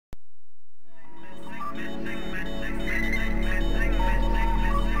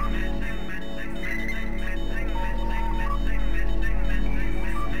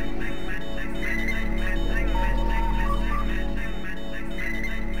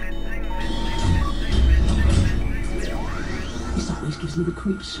gives me the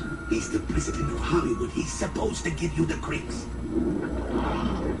creeps. He's the president of Hollywood. He's supposed to give you the creeps.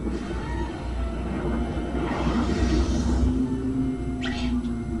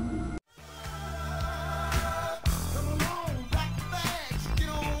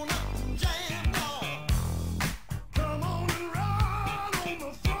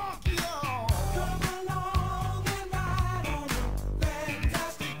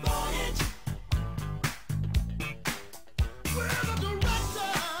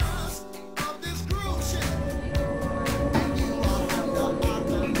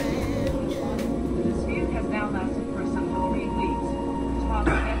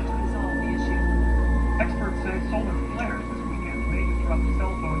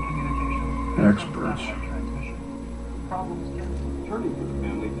 Experts. Turning to the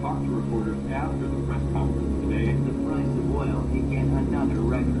family talked to reporters after the press conference today. The price of oil hit yet another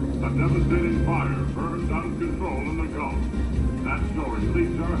record. A devastating fire burns out of control in the Gulf. That story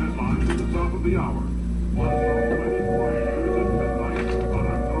leads our headlines at the top of the hour. One celebrated fires at midnight on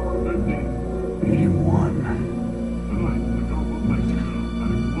October 15th. 81. Tonight, in the Gulf of Mexico, an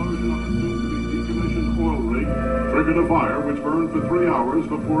explosion on a soon-to-be decommissioned oil rig triggered a fire which burned for 3 hours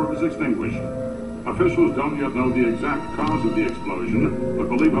before it was extinguished. Officials don't yet know the exact cause of the explosion, but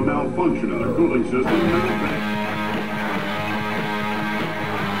believe a malfunction in the cooling system at the Beck.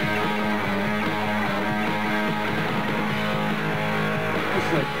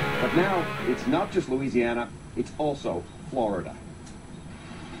 But now, it's not just Louisiana, it's also Florida.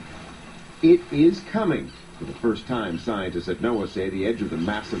 It is coming. For the first time, scientists at NOAA say the edge of the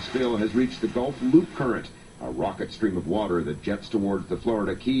massive spill has reached the Gulf Loop Current, a rocket stream of water that jets towards the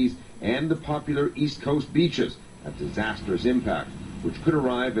Florida Keys and the popular East Coast beaches, a disastrous impact, which could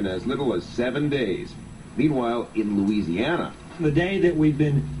arrive in as little as 7 days. Meanwhile, in Louisiana, the day that we've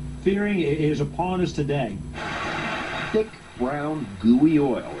been fearing is upon us today. Thick, brown, gooey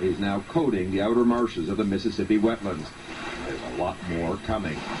oil is now coating the outer marshes of the Mississippi wetlands. There's a lot more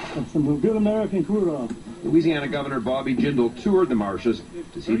coming. Some good American crude oil. Louisiana Governor Bobby Jindal toured the marshes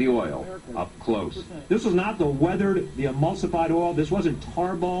to see the oil up close. This was not the weathered, the emulsified oil. This wasn't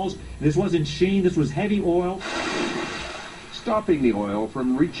tar balls. This wasn't sheen. This was heavy oil. Stopping the oil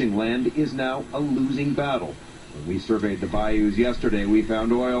from reaching land is now a losing battle. When we surveyed the bayous yesterday, we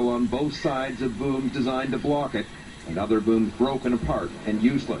found oil on both sides of booms designed to block it, and other booms broken apart and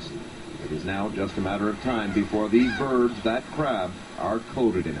useless. It is now just a matter of time before these birds, that crab, are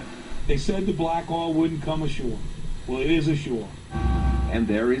coated in it. They said the black oil wouldn't come ashore. Well, it is ashore. And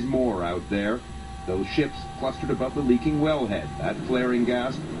there is more out there. Those ships clustered above the leaking wellhead. That flaring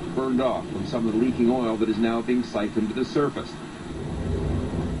gas burned off from some of the leaking oil that is now being siphoned to the surface.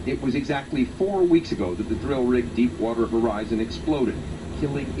 It was exactly 4 weeks ago that the drill rig Deepwater Horizon exploded,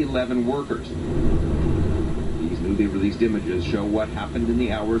 killing 11 workers. These newly released images show what happened in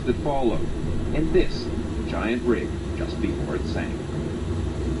the hours that followed. And this, the giant rig, just before it sank.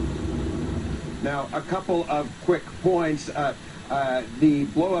 Now, a couple of quick points. The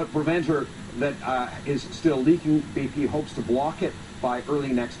blowout preventer that is still leaking, BP hopes to block it by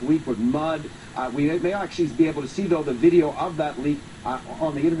early next week with mud. We may actually be able to see, though, the video of that leak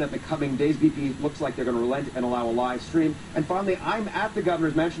on the internet in the coming days. BP looks like they're going to relent and allow a live stream. And finally, I'm at the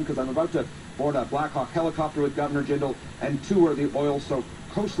governor's mansion because I'm about to board a Black Hawk helicopter with Governor Jindal and tour the oil-soaked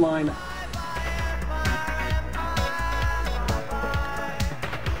coastline.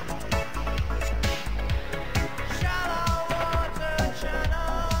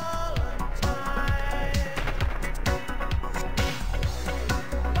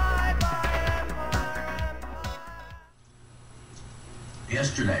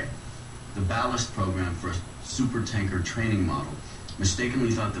 Yesterday, the ballast program for a supertanker training model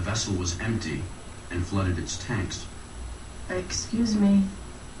mistakenly thought the vessel was empty and flooded its tanks. Excuse me.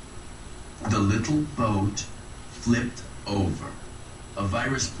 The little boat flipped over. A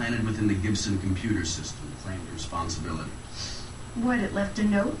virus planted within the Gibson computer system claimed responsibility. What, it left a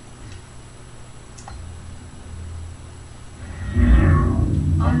note?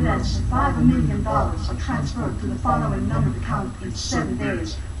 Unless $5 million are transferred to the following numbered account in 7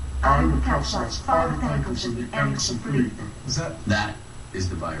 days, I will capsize 5 tankers in the Erickson fleet. That is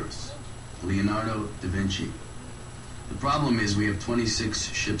the virus. Leonardo da Vinci. The problem is we have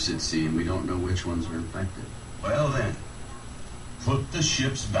 26 ships at sea and we don't know which ones are infected. Well then, put the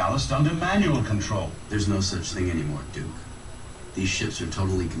ship's ballast under manual control. There's no such thing anymore, Duke. These ships are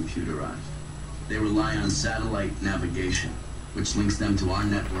totally computerized. They rely on satellite navigation, which links them to our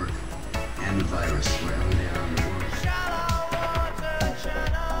network and the virus wherever they are in the world.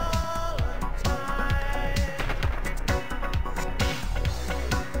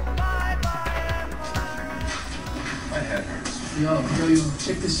 My head hurts. Yo,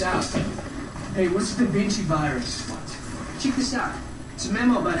 check this out. Hey, what's the Da Vinci virus? What? Check this out. It's a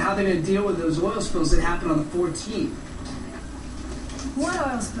memo about how they're going to deal with those oil spills that happened on the 14th. What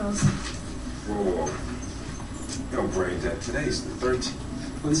oil spills? Whoa. No brain dead. Today's the 13th.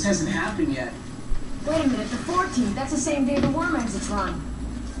 Well, this hasn't happened yet. Wait a minute, the 14th. That's the same day the worm exits run.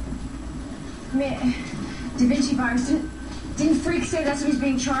 Man, Da Vinci virus, didn't Freak say that's what he's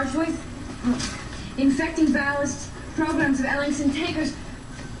being charged with? Infecting ballast programs of Ellingson tankers.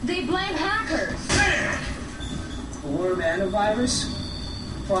 They blame hackers. A worm and a virus?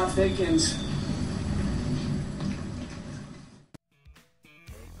 Plot thickens.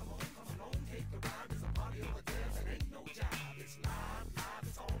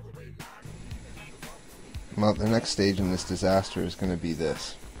 Well, the next stage in this disaster is going to be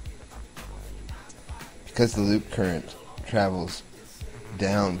this. Because the loop current travels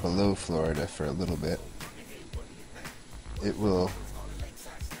down below Florida for a little bit, it will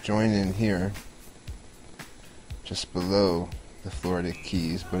join in here just below the Florida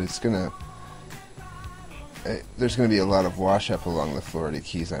Keys, but it's gonna there's gonna be a lot of wash up along the Florida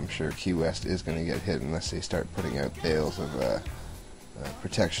Keys. I'm sure Key West is gonna get hit unless they start putting out bales of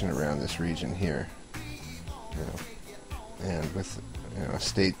protection around this region here. And with a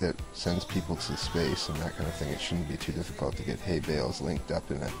state that sends people to space and that kind of thing, it shouldn't be too difficult to get hay bales linked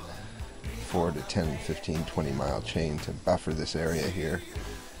up in a 4 to 10, 15, 20 mile chain to buffer this area here.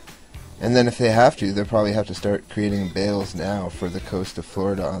 And then if they have to, they'll probably have to start creating bales now for the coast of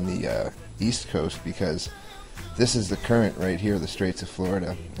Florida on the east coast, because this is the current right here, the Straits of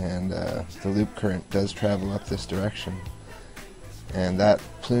Florida, and the loop current does travel up this direction. And that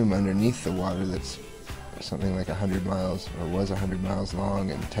plume underneath the water that's something like 100 miles, or was 100 miles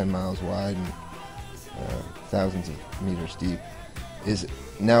long and 10 miles wide and thousands of meters deep, is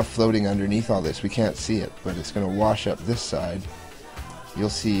now floating underneath all this. We can't see it, but it's going to wash up this side. You'll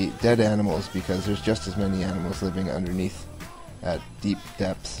see dead animals because there's just as many animals living underneath at deep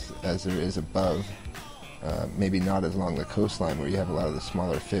depths as there is above. Maybe not as along the coastline where you have a lot of the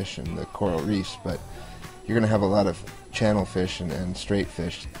smaller fish and the coral reefs, but you're going to have a lot of channel fish and straight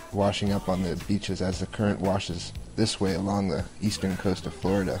fish washing up on the beaches as the current washes this way along the eastern coast of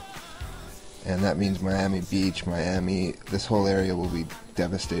Florida. And that means Miami Beach, Miami, this whole area will be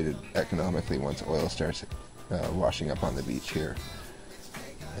devastated economically once oil starts washing up on the beach here.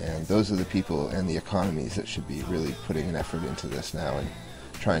 And those are the people and the economies that should be really putting an effort into this now and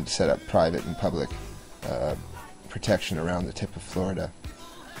trying to set up private and public protection around the tip of Florida.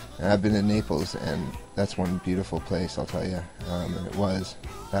 And I've been in Naples, and that's one beautiful place, I'll tell you. And it was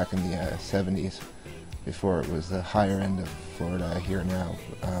back in the 70s, before it was the higher end of Florida here now.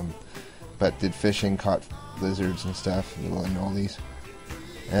 But did fishing, caught lizards and stuff, little anoles.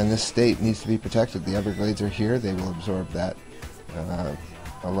 And this state needs to be protected. The Everglades are here, they will absorb that.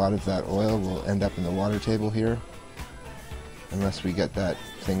 A lot of that oil will end up in the water table here, unless we get that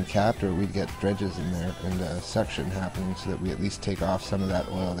thing capped, or we get dredges in there and a suction happening so that we at least take off some of that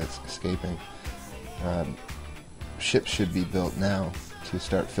oil that's escaping. Ships should be built now to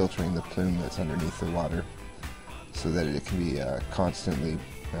start filtering the plume that's underneath the water so that it can be constantly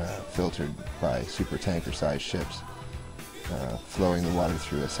filtered by super tanker sized ships, flowing the water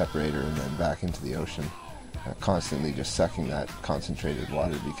through a separator and then back into the ocean, constantly just sucking that concentrated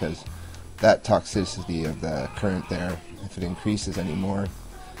water, because that toxicity of the current there, if it increases anymore,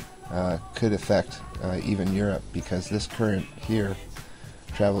 could affect even Europe, because this current here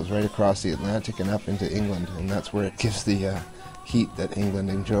travels right across the Atlantic and up into England, and that's where it gives the heat that England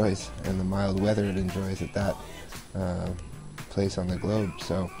enjoys and the mild weather it enjoys at that place on the globe.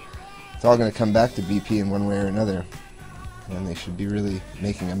 So it's all going to come back to BP in one way or another, and they should be really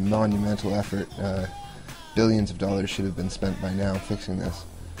making a monumental effort. Billions of dollars should have been spent by now fixing this,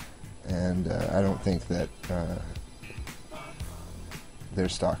 and I don't think that their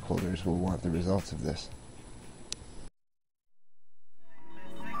stockholders will want the results of this.